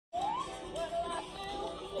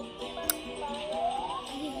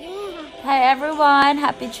Hi everyone!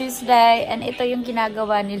 Happy Tuesday! And ito yung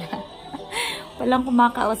ginagawa nila. Walang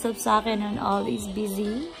kumakausap sa akin and all is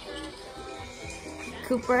busy.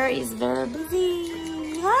 Cooper is very busy.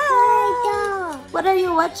 Hi! What are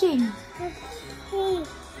you watching?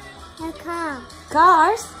 A car.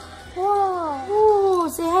 Cars? Whoa. Ooh,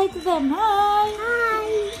 say hi to them. Hi!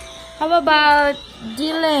 Hi. How about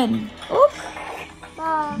Dylan? Oop!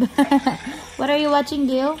 What are you watching,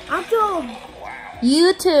 Dil?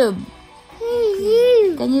 YouTube.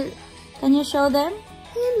 You. Can you show them?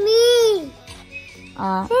 Me.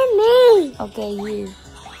 Me. Okay, you.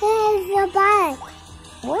 There's a bike.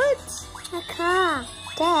 What? A car.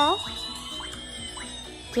 Car?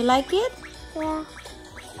 Do you like it? Yeah.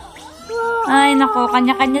 Ay, nako.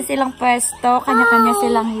 Kanya-kanya silang pwesto. Kanya-kanya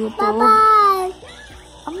silang YouTube. Bye.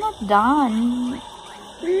 I'm not done.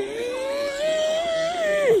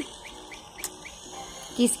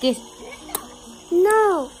 Kiss, kiss.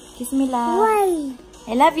 No. Kiss me, love. Wait.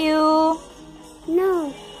 I love you.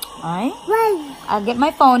 No. Ay? Wait. I'll get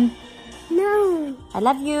my phone. No. I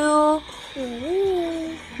love you.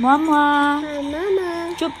 My Mama.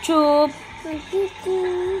 mama. Chup chup. My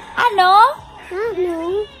cuckoo. Ano?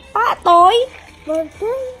 No. Patoy? Bye.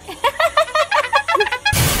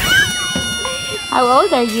 How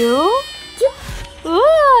old are you?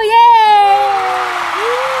 Ooh, yay!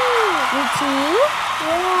 You too?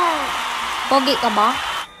 Yeah. Pogi ka ba?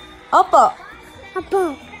 Opo.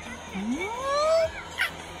 Apo.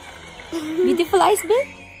 Beautiful eyes,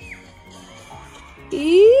 babe.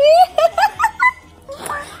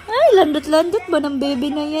 Ay, landot-landot ba ng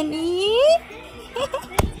baby na yan,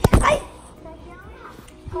 Ay!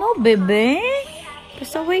 No, bebe.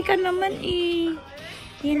 Pasaway ka naman,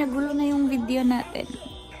 nagulo na yung video natin.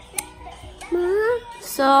 Ma.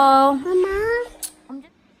 So, Mama.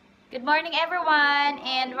 good morning everyone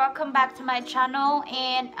and welcome back to my channel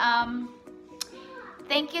and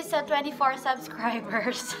thank you sa 24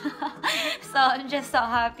 subscribers. So I'm just so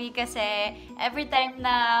happy kasi every time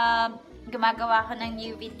na gumagawa ko ng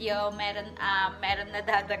new video meron na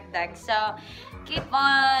dadagdag. So keep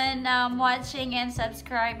on watching and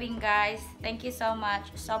subscribing, guys. Thank you so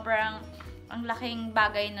much. Sobrang ang laking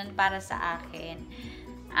bagay nun para sa akin.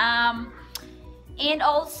 And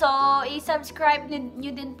also, i-subscribe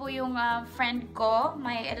nyo din po yung friend ko,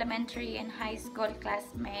 my elementary and high school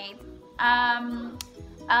classmate. Ang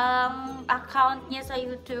account niya sa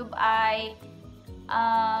YouTube ay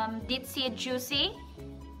Ditsy Juicy.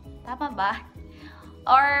 Tama ba?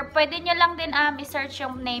 Or pwede nyo lang din i-search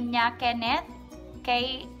yung name niya, Kenneth.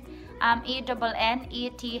 K-E-N-N-E-T-H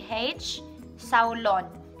Saulon.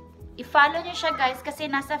 I-follow nyo siya, guys, kasi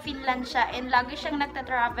nasa Finland siya and lagi siyang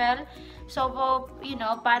nagta-travel. So, you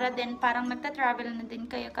know, parang nagta-travel na din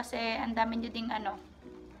kayo kasi ang dami nyo ding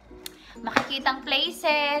makikitang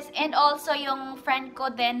places. And also, yung friend ko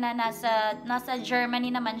din na nasa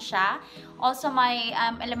Germany naman siya. Also, my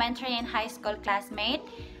elementary and high school classmate.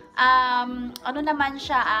 Ano naman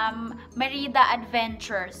siya? Merida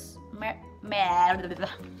Adventures.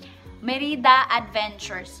 Merida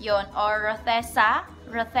Adventures, yon. Or Rothesa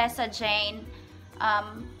Jane.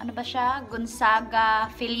 Ano ba siya? Gonzaga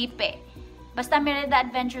Felipe. Basta Merida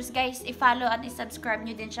Adventures, guys, i-follow at i-subscribe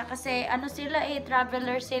nyo din siya. Kasi ano sila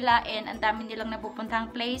traveler sila and ang dami nilang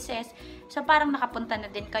napupuntahang places. So parang nakapunta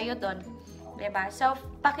na din kayo doon. Diba? So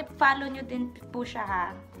paki-follow nyo din po siya,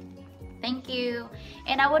 ha. Thank you.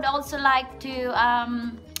 And I would also like to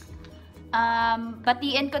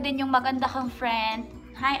batiin ko din yung maganda kong friend.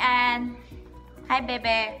 Hi, Ann. Hi,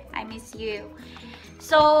 Bebe. I miss you.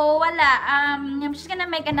 So, wala. I'm just gonna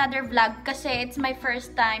make another vlog kasi it's my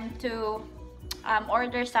first time to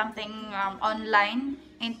order something online.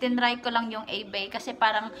 And tinry ko lang yung eBay kasi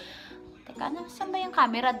parang, teka, saan ba yung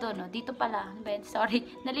camera doon? No? Dito pala. Sorry.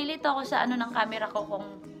 Nalilito ako sa ng camera ko kung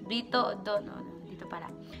dito, doon. No? Dito pala.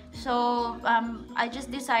 So, I just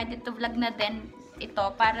decided to vlog na din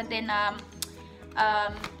ito para din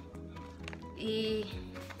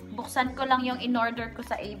buksan ko lang yung in-order ko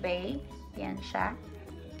sa eBay. Yan siya.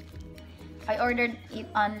 I ordered it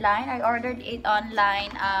online.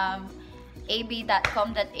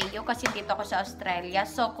 ab.com.au kasi dito ako sa Australia.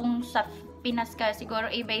 So, kung sa Pinas ka,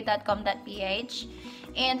 siguro ebay.com.ph.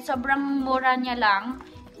 And sobrang mura niya lang.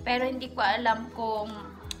 Pero hindi ko alam kung...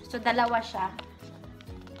 So, dalawa siya.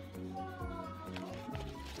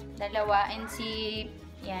 Dalawa. And si...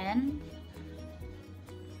 Yan.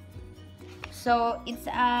 So, it's...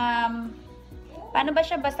 paano ba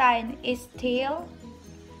siya basahin? Steel.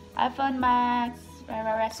 iPhone Max.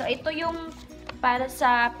 So, ito yung para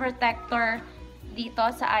sa protector dito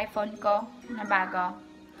sa iPhone ko na bago.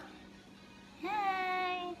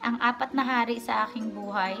 Hi! ang 4 na hari sa aking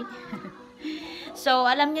buhay. So,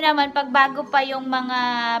 alam niyo naman, pag bago pa yung mga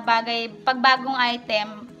bagay, pag bagong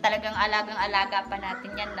item, talagang alagang-alaga pa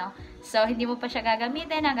natin yan, no? So, hindi mo pa siya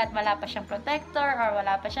gagamitin hanggat wala pa siyang protector or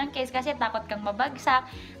wala pa siyang case kasi takot kang mabagsak,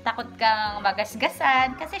 takot kang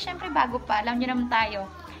magasgasan. Kasi, syempre, bago pa. Alam niyo naman tayo,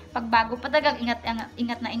 pag bago pa talagang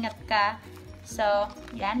ingat ka. So,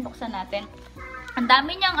 yan, buksan natin. Ang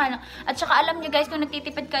dami niyang ano. At saka alam niyo guys, kung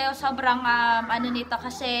nagtitipid kayo, sobrang ano nito.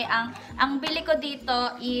 Kasi ang bili ko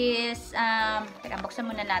dito is, teka, buksan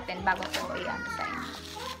muna natin bago ko i-ano sa inyo.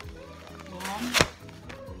 Ayan.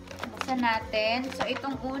 Buksan natin. So,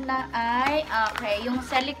 itong una ay, okay, yung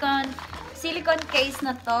silicone case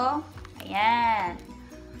na to. Ayan.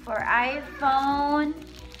 For iPhone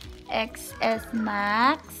XS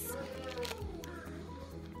Max.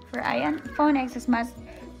 For iPhone XS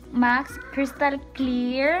Max, crystal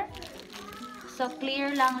clear. So,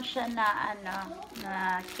 clear lang siya na,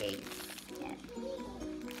 na case. Yan.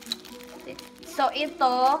 So,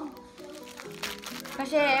 ito,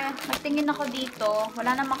 kasi, magtingin ako dito,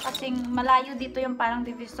 wala naman kasing, malayo dito yung parang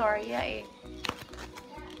divisoria eh.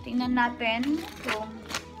 Tingnan natin kung,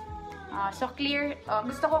 so, clear,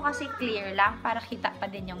 gusto ko kasi clear lang, para kita pa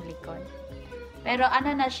din yung likod. Pero,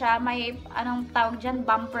 ano na siya, may, anong tawag dyan,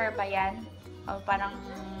 bumper ba yan? O parang,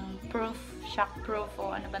 proof, shock proof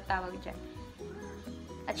o ano ba tawag dyan.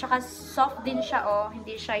 At saka soft din siya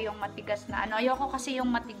hindi siya yung matigas na ano. Ayoko kasi yung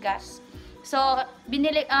matigas. So,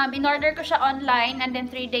 in-order ko siya online and then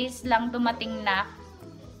 3 days lang dumating na.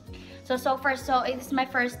 So far, it is my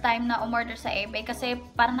first time na umorder sa eBay kasi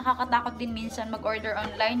parang nakakatakot din minsan mag-order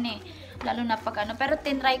online eh. Lalo na pag ano. Pero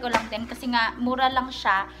tinry ko lang din kasi nga mura lang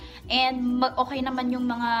siya. And okay naman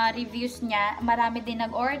yung mga reviews niya. Marami din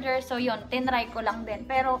nag-order. So yun, tinry ko lang din.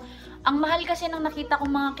 Pero ang mahal kasi nang nakita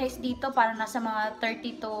kong mga case dito, parang nasa mga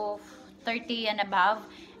 30 to 30 and above.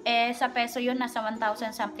 Eh, sa peso yun, nasa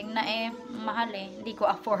 1,000 something na mahal eh. Hindi ko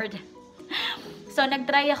afford. So,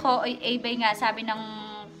 nag-try ako, eBay nga, sabi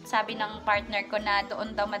ng partner ko na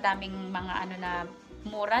doon daw madaming mga ano na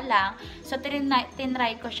mura lang. So,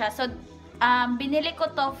 tinry ko siya. So, binili ko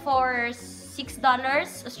to for $6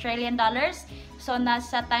 Australian dollars. So,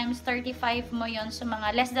 nasa times 35 mo yun sa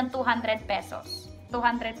mga less than 200 pesos.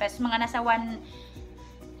 200 pesos. Mga nasa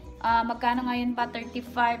magkano ngayon pa?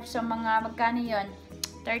 35. So, mga magkano yun?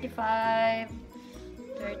 35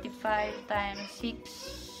 times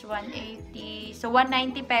 6, 180. So,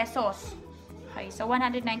 190 pesos. Okay, so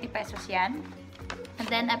 190 pesos yan. And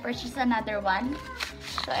then, I purchased another one.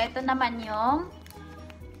 So, ito naman yung,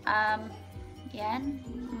 yan,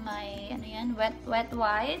 may, ano yan, wet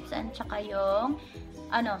wipes, and tsaka yung,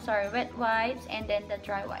 wet wipes, and then the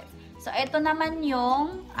dry wipes. So, ito naman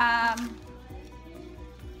yung,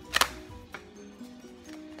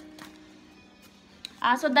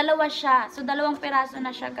 so, dalawa siya. So, dalawang piraso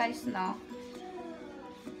na siya, guys, no?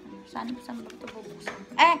 Saan ba ito bubuksan?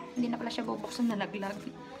 Hindi na pala siya bubuksan, nalaglag.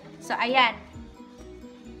 So, ayan.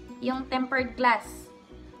 Yung tempered glass.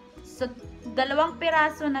 So, dalawang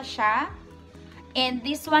piraso na siya. And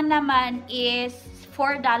this one naman is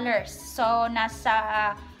 $4. So,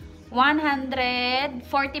 nasa 140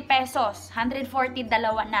 pesos. 140,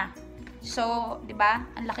 dalawa na. So, di ba?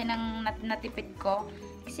 Ang laki ng natipid ko.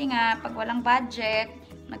 Kasi nga, pag walang budget,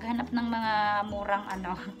 maghanap ng mga murang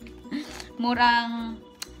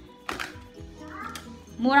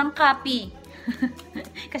murang copy.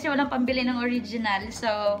 Kasi walang pambili ng original.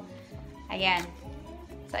 So, ayan.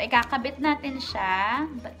 So, ikakabit natin siya.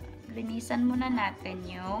 Linisan muna natin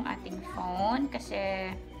yung ating phone.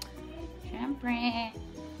 Kasi, syempre,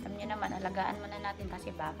 alam nyo naman, alagaan muna natin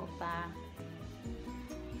kasi bago pa.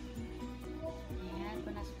 Ayan,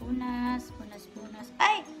 punas-punas. Punas-punas.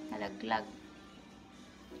 Ay! Nalaglag.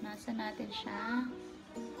 Nasa natin siya.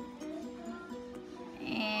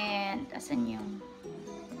 And, asan yung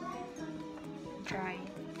dry.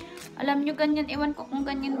 Alam nyo, ganyan, ewan ko kung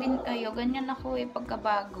ganyan din kayo. Ganyan ako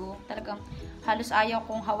pagkabago. Talagang halos ayaw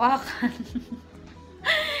kong hawakan.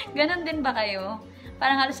 Ganon din ba kayo?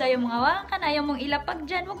 Parang halos ayaw mong hawakan, ayaw mong ilapag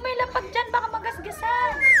dyan. Huwag mo ilapag dyan, baka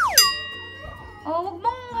magasgasan. Huwag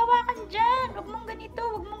mong hawakan dyan. Huwag mong ganito,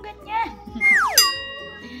 huwag mong ganyan.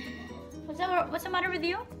 What's the matter with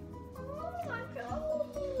you?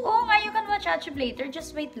 Oo nga, you can watch YouTube later.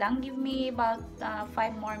 Just wait lang. Give me about 5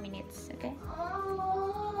 more minutes, okay?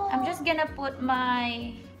 I'm just gonna put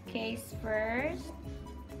my case first.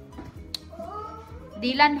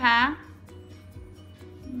 Dilan, ha?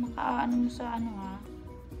 Maka-ano mo sa ha?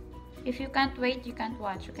 If you can't wait, you can't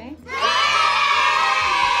watch, okay?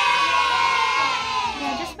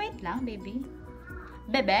 Yeah, just wait lang, baby.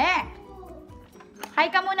 Bebe! Hi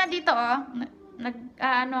ka muna dito,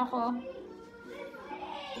 Ano ako.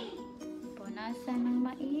 Punasan ng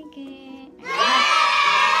maigi.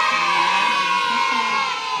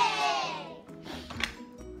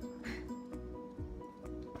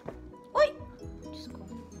 Uy! Diyos ko.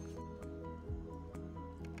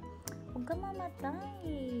 Huwag ka mamatay.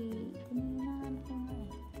 Tininahan ko nga eh.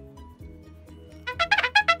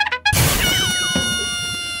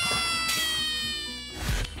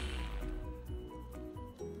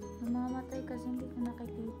 Namamatay kasi hindi ko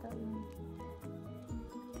nakikita yun.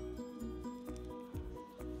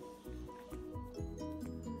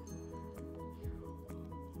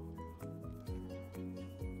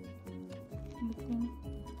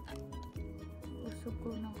 Usog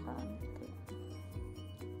ko ng kaante.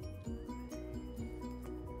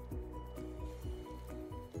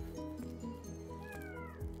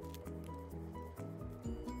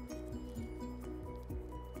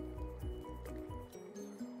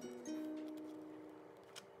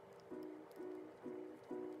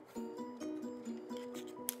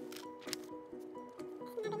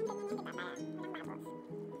 Galing ka.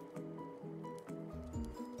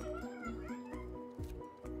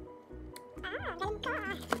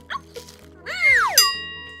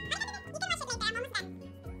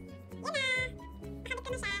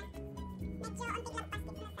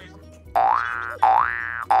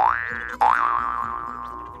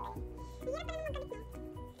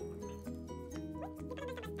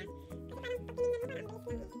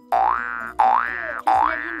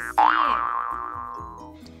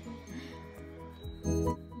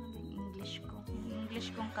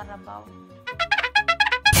 English kong karabaw.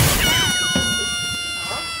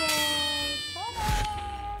 Okay.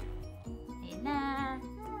 Ayan na.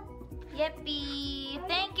 Yippee!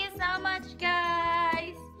 Thank you so much,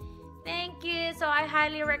 guys! Thank you! So, I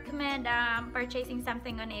highly recommend purchasing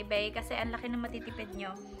something on eBay kasi ang laki ng matitipid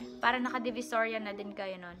nyo. Para naka-divisoria na din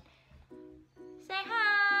kayo nun. Say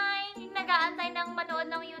hi! Nag-aantay ng manood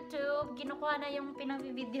ng YouTube. Kinukuha na yung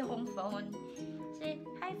pinag-video kong phone. Say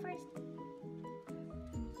hi first.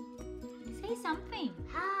 Say something.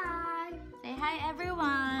 Hi. Say hi,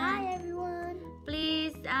 everyone. Hi, everyone.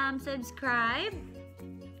 Please subscribe.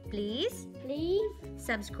 Please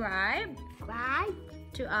subscribe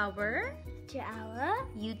to our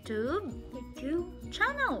YouTube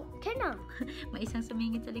channel. May isang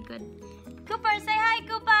sumingit sa likod. Cooper, say hi,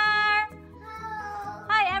 Cooper.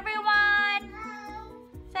 Hi, everyone.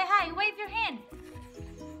 Say hi. Wave your hand.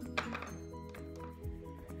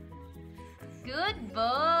 Good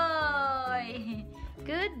boy.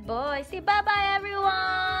 Good boy. Say bye-bye,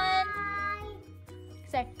 everyone.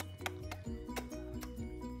 Say.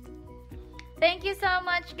 Thank you so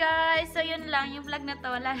much, guys. So, yun lang. Yung vlog na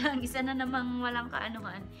to, wala lang. Isa na namang walang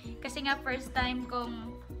kaanuhan. Kasi nga, first time ko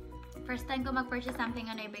mag-purchase something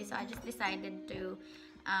on eBay. So, I just decided to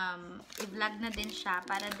i-vlog na din siya.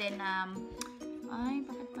 Para din, ay,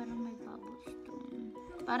 bakit parang may bubbles to?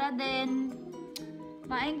 Para din,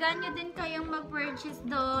 maengganyo din kayong mag-purchase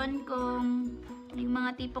doon kung yung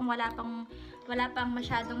mga tipong wala pang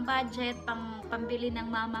masyadong budget, pambili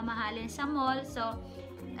ng mamamahalin sa mall. So,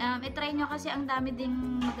 itry nyo kasi ang dami ding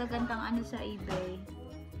magagandang ano sa eBay.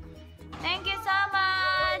 Thank you so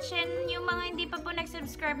much! And yung mga hindi pa po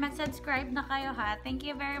nag-subscribe, mag-subscribe na kayo ha. Thank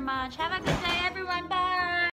you very much. Have a good day everyone. Bye!